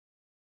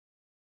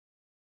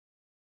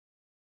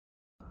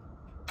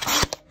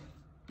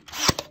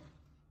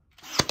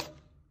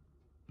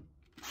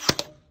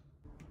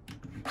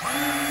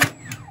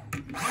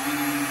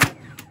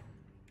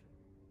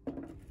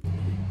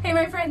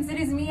friends,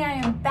 it is me. I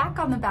am back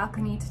on the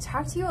balcony to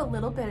talk to you a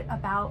little bit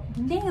about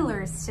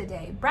nailers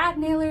today. Brad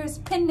nailers,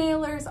 pin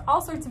nailers,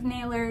 all sorts of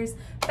nailers,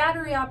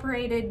 battery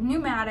operated,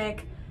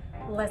 pneumatic.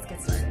 Let's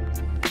get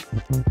started.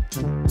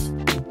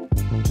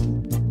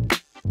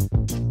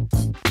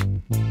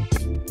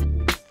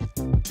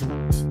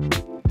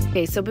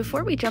 Okay, so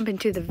before we jump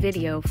into the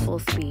video full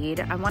speed,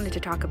 I wanted to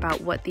talk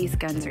about what these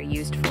guns are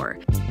used for.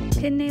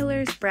 Pin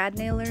nailers, brad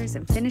nailers,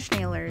 and finish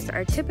nailers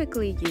are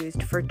typically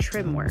used for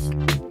trim work,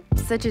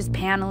 such as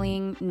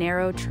paneling,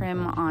 narrow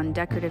trim on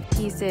decorative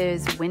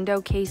pieces, window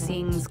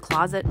casings,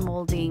 closet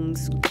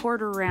moldings,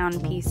 quarter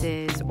round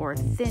pieces, or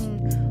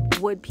thin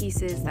wood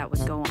pieces that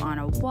would go on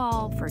a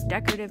wall for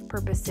decorative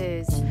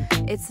purposes.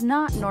 It's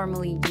not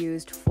normally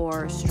used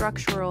for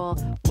structural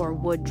or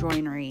wood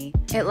joinery.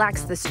 It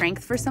lacks the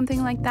strength for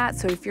something like that,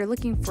 so if you're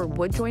looking for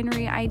wood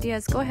joinery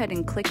ideas, go ahead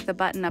and click the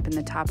button up in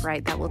the top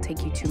right. That will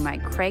take you to my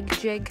Craig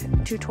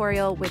jig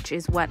tutorial, which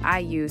is what I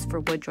use for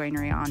wood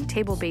joinery on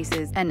table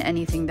bases and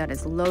anything that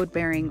is load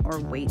bearing or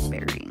weight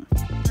bearing.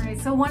 Alright,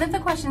 so one of the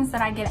questions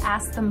that I get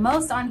asked the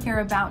most on here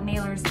about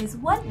nailers is,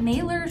 what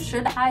nailer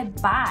should I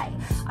buy?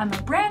 I'm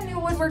a brand new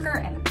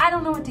woodworker and I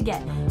don't know what to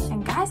get.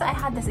 And guys, I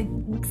had this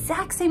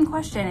exact same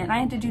question and I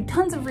had to do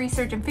tons of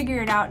research and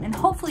figure it out, and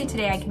hopefully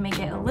today I can make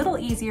it a little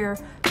easier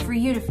for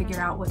you to figure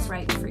out what's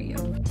right for you.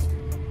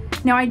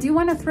 Now, I do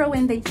want to throw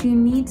in that you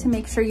need to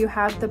make sure you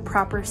have the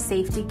proper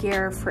safety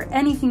gear for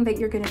anything that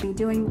you're going to be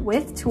doing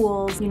with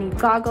tools. You need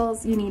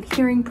goggles, you need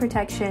hearing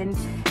protection,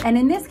 and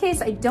in this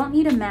case, I don't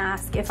need a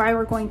mask. If I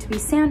were going to be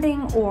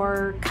sanding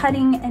or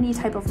cutting any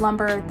type of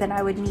lumber, then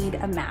I would need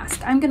a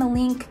mask. I'm going to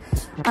link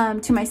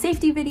to my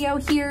safety video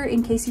here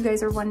in case you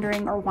guys are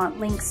wondering or want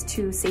links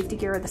to safety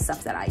gear or the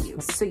stuff that I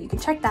use. So you can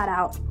check that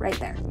out right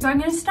there. So I'm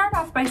going to start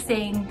off by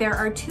saying there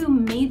are two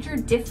major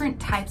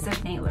different types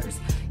of nailers.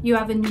 You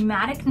have a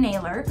pneumatic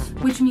nailer,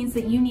 which means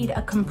that you need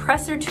a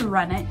compressor to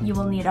run it. You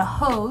will need a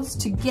hose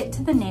to get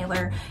to the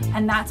nailer,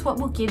 and that's what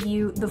will give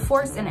you the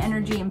force and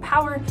energy and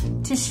power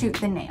to shoot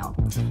the nail.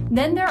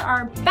 Then there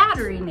are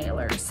battery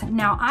nailers.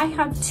 Now I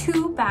have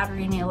two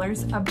battery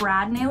nailers, a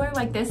brad nailer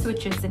like this,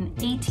 which is an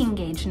 18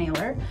 gauge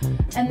nailer,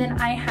 and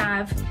then I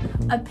have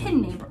a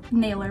pin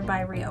nailer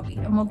by Ryobi,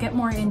 and we'll get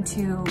more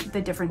into the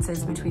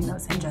differences between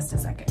those in just a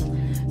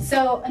second.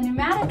 So a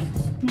pneumatic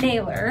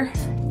nailer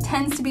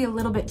tends to be a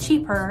little bit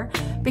cheaper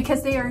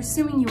because they are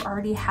assuming you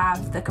already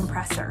have the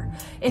compressor.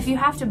 If you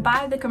have to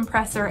buy the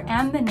compressor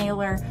and the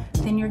nailer,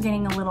 then you're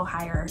getting a little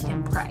higher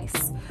in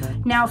price.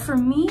 Now for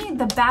me,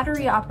 the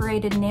battery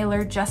operated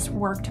nailer just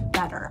worked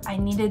better. I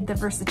needed the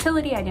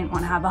versatility. I didn't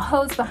want to have a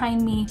hose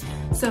behind me.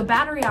 So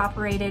battery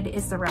operated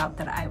is the route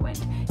that I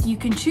went. You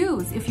can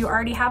choose. If you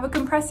already have a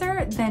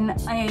compressor, then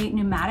a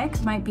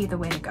pneumatic might be the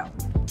way to go.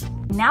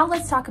 Now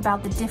let's talk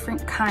about the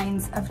different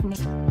kinds of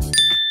nailers.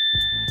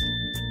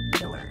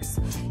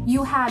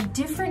 You have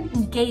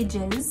different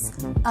gauges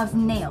of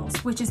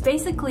nails, which is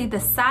basically the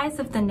size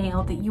of the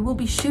nail that you will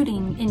be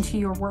shooting into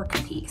your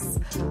workpiece.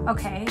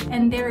 Okay,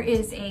 and there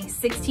is a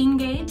 16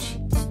 gauge,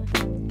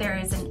 there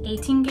is an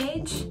 18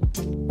 gauge,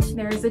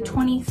 there is a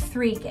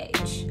 23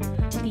 gauge.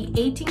 The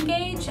 18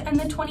 gauge and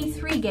the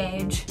 23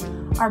 gauge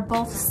are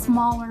both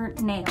smaller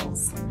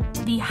nails.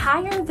 The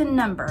higher the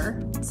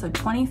number, so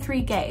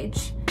 23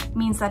 gauge,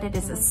 means that it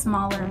is a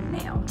smaller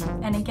nail.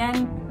 And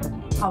again,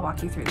 I'll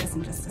walk you through this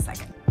in just a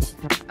second.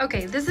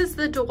 Okay, this is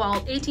the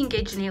Dewalt 18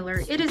 gauge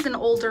nailer. It is an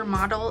older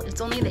model.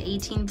 It's only the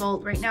 18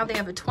 volt. Right now they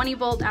have a 20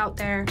 volt out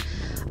there.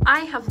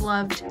 I have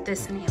loved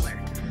this nailer.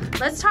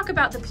 Let's talk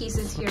about the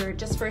pieces here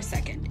just for a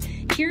second.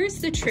 Here's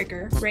the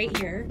trigger right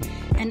here,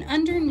 and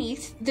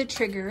underneath the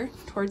trigger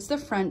towards the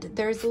front,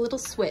 there's a little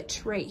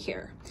switch right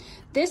here.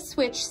 This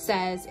switch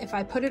says if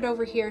I put it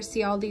over here,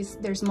 see all these,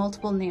 there's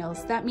multiple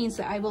nails. That means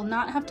that I will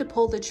not have to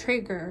pull the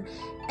trigger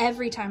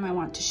every time I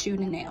want to shoot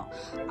a nail.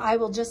 I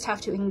will just have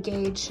to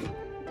engage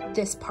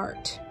this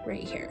part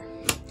right here.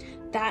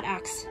 That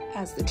acts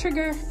as the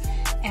trigger,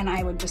 and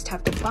I would just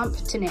have to bump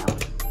to nail.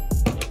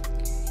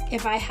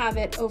 If I have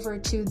it over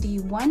to the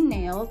one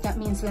nail, that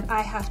means that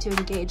I have to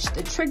engage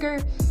the trigger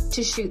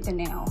to shoot the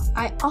nail.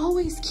 I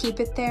always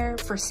keep it there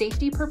for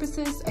safety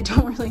purposes. I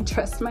don't really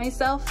trust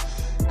myself,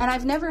 and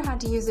I've never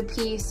had to use a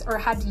piece or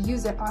had to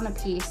use it on a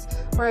piece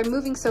where I'm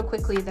moving so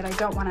quickly that I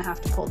don't want to have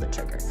to pull the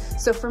trigger.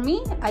 So for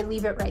me, I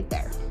leave it right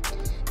there.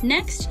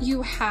 Next,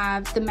 you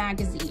have the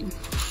magazine.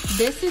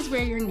 This is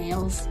where your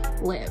nails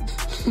live.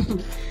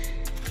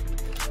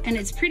 And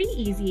it's pretty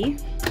easy.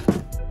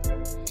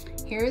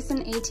 Here's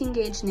an 18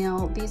 gauge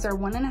nail. These are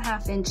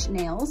 1.5 inch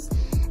nails,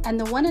 and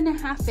the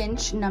 1.5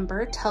 inch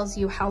number tells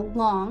you how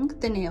long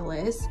the nail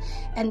is,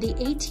 and the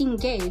 18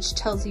 gauge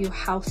tells you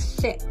how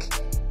thick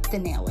the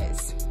nail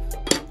is.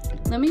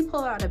 Let me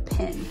pull out a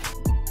pin.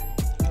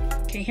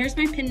 Okay, here's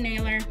my pin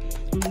nailer.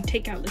 I'm gonna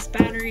take out this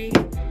battery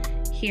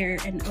here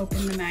and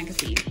open the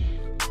magazine.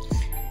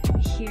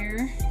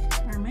 Here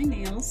are my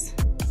nails.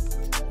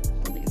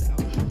 Pull these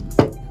out.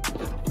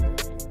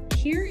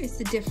 Here is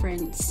the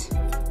difference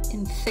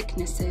in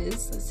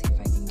thicknesses. Let's see if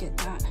I can get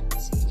that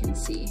so you can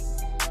see,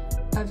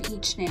 of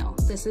each nail.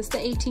 This is the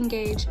 18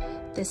 gauge,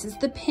 This is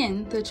the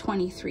pin, the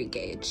 23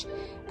 gauge.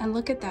 And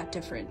look at that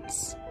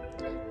difference.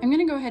 I'm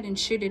gonna go ahead and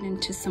shoot it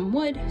into some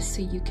wood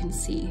so you can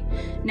see.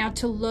 Now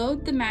to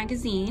load the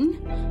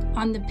magazine,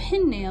 on the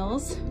pin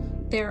nails,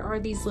 there are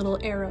these little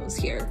arrows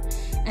here.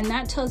 And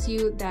that tells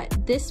you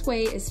that this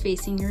way is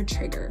facing your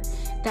trigger.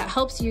 That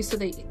helps you so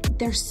that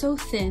they're so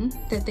thin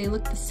that they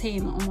look the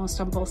same almost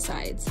on both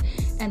sides.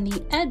 And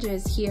the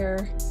edges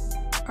here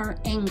are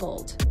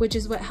angled, which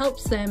is what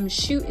helps them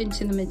shoot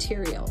into the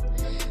material.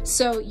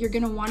 So you're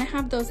gonna wanna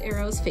have those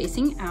arrows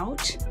facing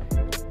out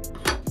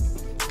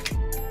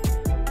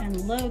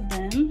and load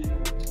them.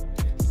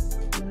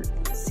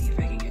 Let's see if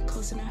I can get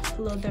close enough.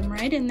 Load them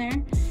right in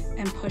there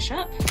and push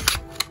up.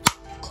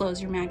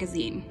 Close your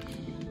magazine.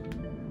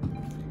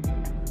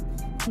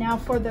 Now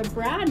for the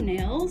brad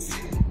nails,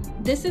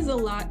 this is a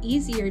lot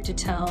easier to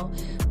tell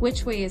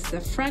which way is the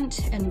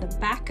front and the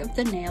back of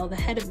the nail, the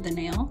head of the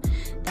nail.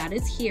 That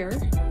is here,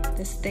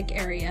 this thick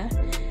area,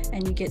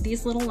 and you get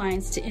these little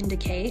lines to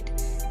indicate.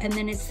 And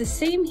then it's the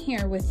same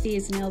here with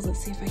these nails.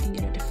 Let's see if I can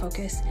get it to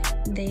focus.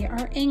 They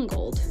are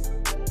angled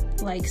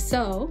like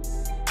so,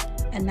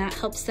 and that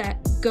helps that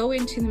go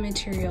into the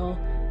material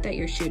that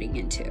you're shooting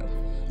into.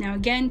 Now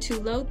again, to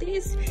load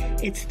these,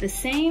 it's the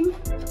same.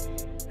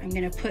 I'm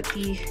gonna put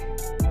the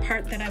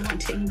part that I want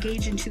to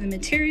engage into the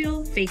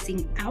material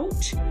facing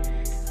out,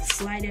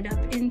 slide it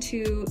up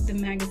into the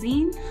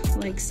magazine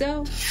like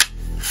so,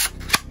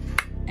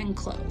 and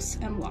close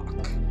and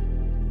lock.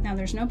 Now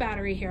there's no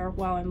battery here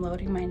while I'm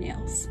loading my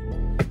nails.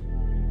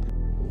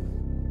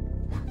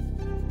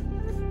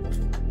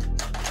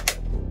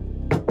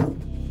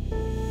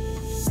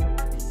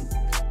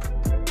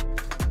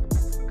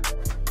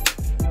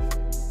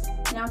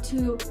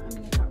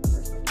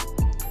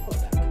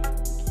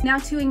 Now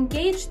to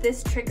engage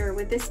this trigger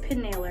with this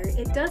pin nailer,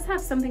 it does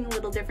have something a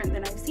little different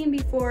than I've seen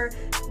before.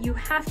 You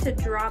have to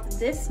drop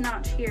this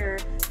notch here,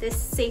 this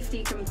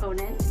safety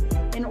component,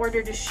 in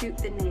order to shoot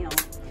the nail.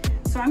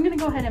 So I'm gonna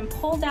go ahead and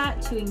pull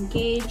that to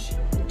engage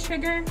the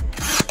trigger.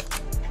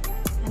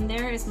 And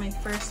there is my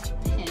first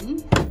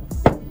pin.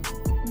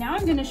 Now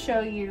I'm gonna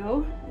show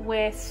you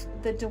with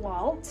the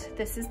Dewalt.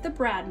 This is the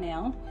brad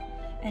nail.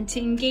 And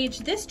to engage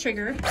this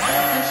trigger, push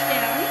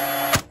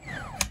down,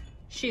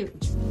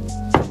 shoot.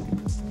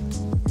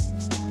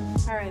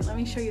 All right, let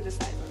me show you the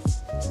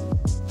sizes.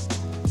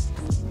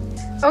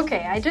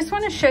 Okay, I just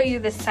want to show you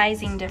the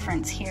sizing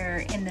difference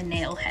here in the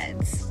nail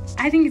heads.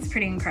 I think it's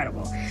pretty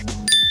incredible.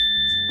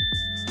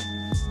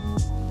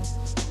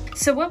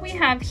 So what we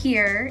have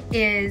here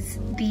is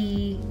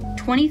the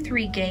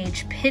 23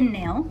 gauge pin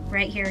nail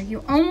right here.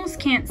 You almost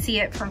can't see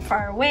it from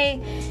far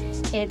away.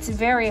 It's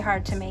very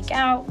hard to make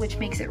out, which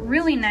makes it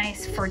really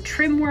nice for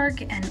trim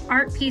work and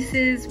art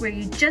pieces where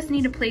you just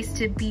need a place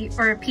to be,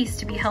 or a piece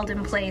to be held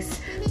in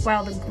place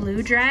while the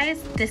glue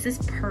dries. This is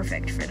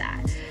perfect for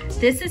that.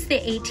 This is the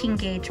 18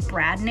 gauge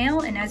brad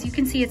nail, and as you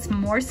can see, it's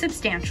more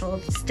substantial.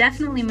 It's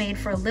definitely made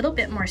for a little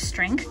bit more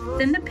strength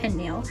than the pin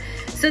nail.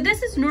 So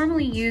this is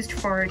normally used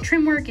for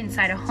trim work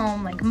inside a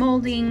home, like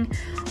molding,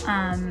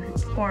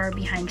 or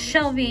behind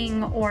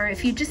shelving, or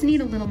if you just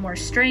need a little more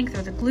strength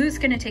or the glue is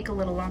going to take a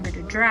little longer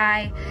to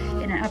dry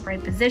in an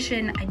upright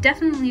position, I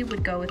definitely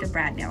would go with a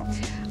brad nail.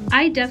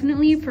 I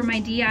definitely, for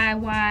my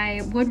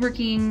DIY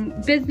woodworking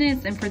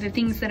business and for the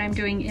things that I'm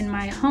doing in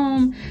my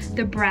home,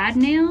 the brad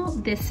nail,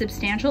 this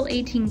substantial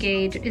 18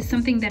 gauge, is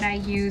something that I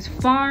use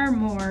far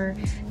more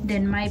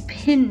than my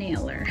pin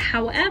nailer.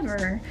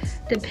 However,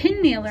 the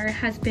pin nailer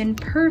has been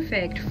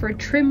perfect for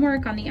trim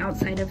work on the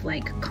outside of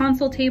like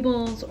console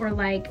tables, or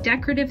like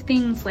decorative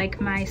things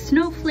like my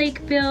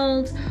snowflake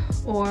build,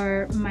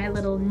 or my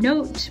little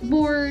note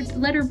board,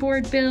 letter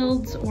board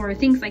builds, or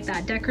things like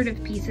that,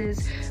 decorative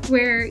pieces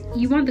where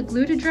you want the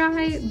glue to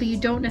dry, but you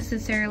don't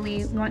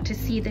necessarily want to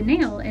see the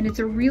nail, and it's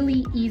a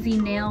really easy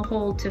nail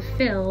hole to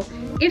fill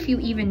if you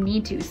even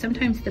need to.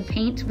 Sometimes the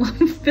paint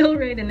will fill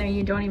right in there,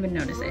 you don't even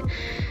notice it.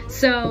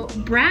 So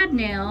brad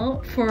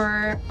nail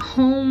for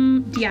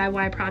home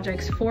DIY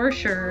projects for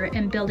sure,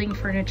 and building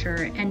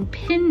furniture, and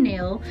pin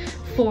nail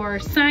for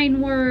sign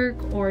work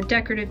or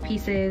decorative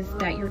pieces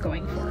that you're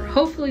going for.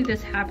 Hopefully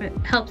this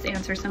helps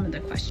answer some of the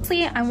questions.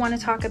 Lastly, I want to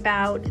talk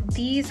about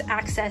these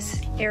access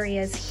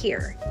areas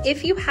here.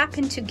 If you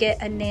happen to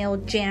get a nail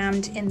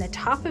jammed in the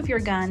top of your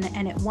gun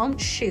and it won't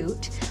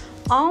shoot,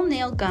 all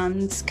nail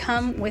guns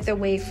come with a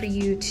way for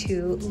you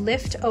to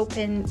lift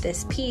open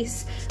this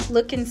piece,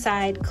 look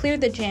inside, clear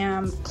the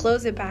jam,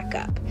 close it back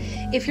up.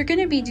 If you're going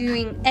to be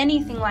doing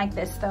anything like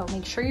this though,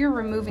 make sure you're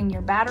removing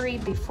your battery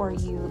before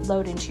you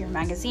load into your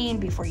magazine,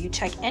 before you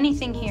check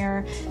anything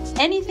here.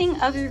 Anything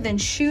other than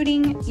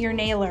shooting your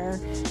nailer,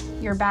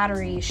 your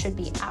battery should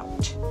be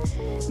out.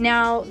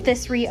 Now,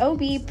 this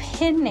Ryobi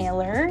Pin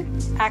Nailer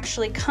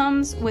actually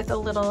comes with a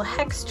little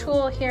hex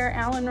tool here,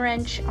 Allen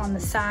wrench on the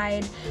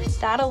side.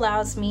 That allows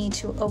allows me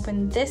to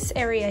open this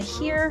area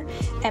here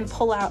and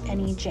pull out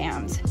any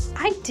jams.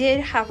 I did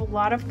have a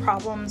lot of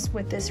problems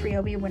with this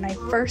Ryobi when I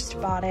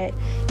first bought it.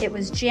 It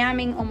was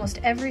jamming almost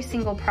every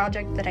single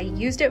project that I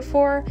used it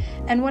for,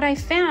 and what I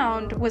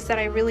found was that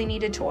I really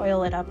needed to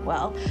oil it up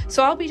well.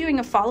 So I'll be doing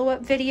a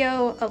follow-up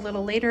video a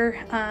little later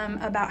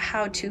about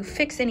how to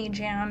fix any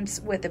jams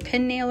with a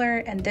pin nailer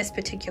and this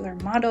particular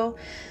model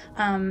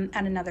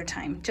at another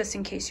time, just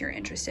in case you're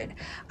interested.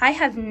 I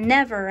have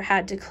never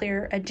had to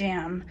clear a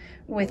jam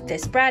with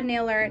this brad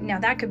nailer. Now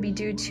that could be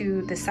due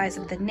to the size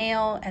of the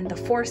nail and the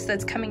force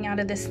that's coming out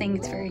of this thing.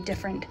 It's very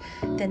different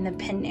than the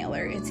pin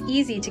nailer. It's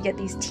easy to get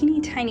these teeny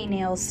tiny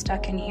nails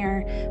stuck in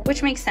here,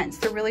 which makes sense,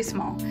 they're really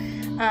small.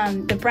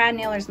 The brad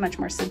nailer is much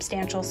more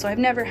substantial, so I've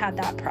never had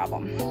that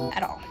problem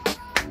at all.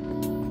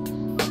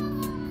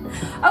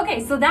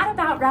 Okay, so that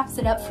about wraps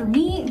it up for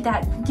me.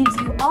 That gives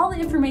you all the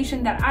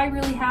information that I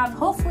really have.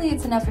 Hopefully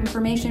it's enough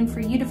information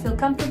for you to feel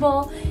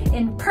comfortable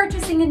in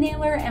purchasing a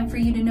nailer and for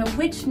you to know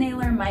which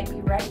nailer might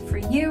be right for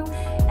you.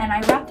 And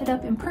I wrapped it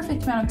up in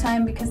perfect amount of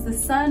time because the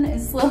sun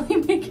is slowly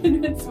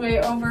making its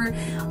way over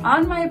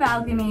on my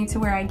balcony to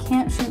where I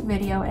can't shoot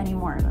video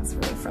anymore. That's a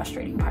really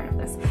frustrating part of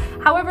this.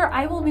 However,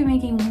 I will be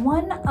making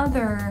one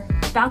other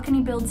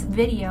balcony builds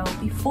video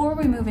before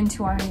we move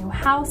into our new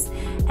house,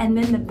 and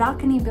then the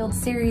balcony build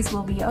series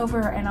will be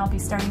over and I'll be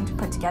starting to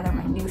put together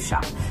my new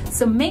shop.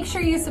 So make sure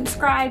you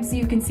subscribe so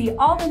you can see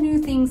all the new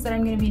things that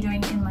I'm going to be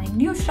doing in my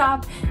new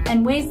shop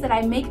and ways that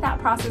I make that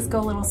process go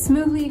a little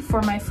smoothly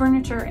for my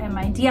furniture and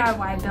my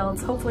DIY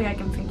builds. Hopefully I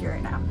can figure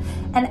it out.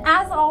 And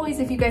as always,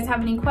 if you guys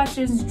have any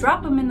questions,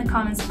 drop them in the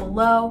comments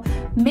below.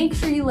 Make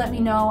sure you let me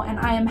know and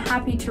I am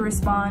happy to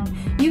respond.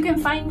 You can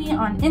find me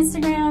on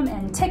Instagram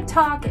and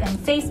TikTok and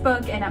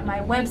Facebook and at my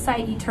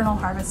website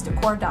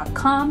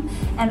eternalharvestdecor.com,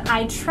 and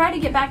I try to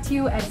get back to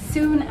you as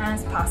soon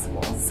as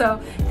possible. So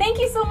thank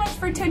you so much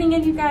for tuning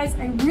in, you guys.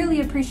 I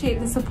really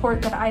appreciate the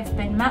support that I've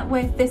been met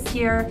with this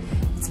year.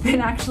 It's been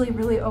actually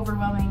really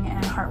overwhelming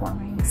and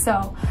heartwarming.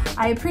 So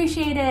I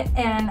appreciate it,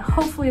 and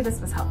hopefully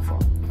this was helpful.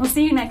 We'll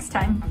see you next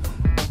time.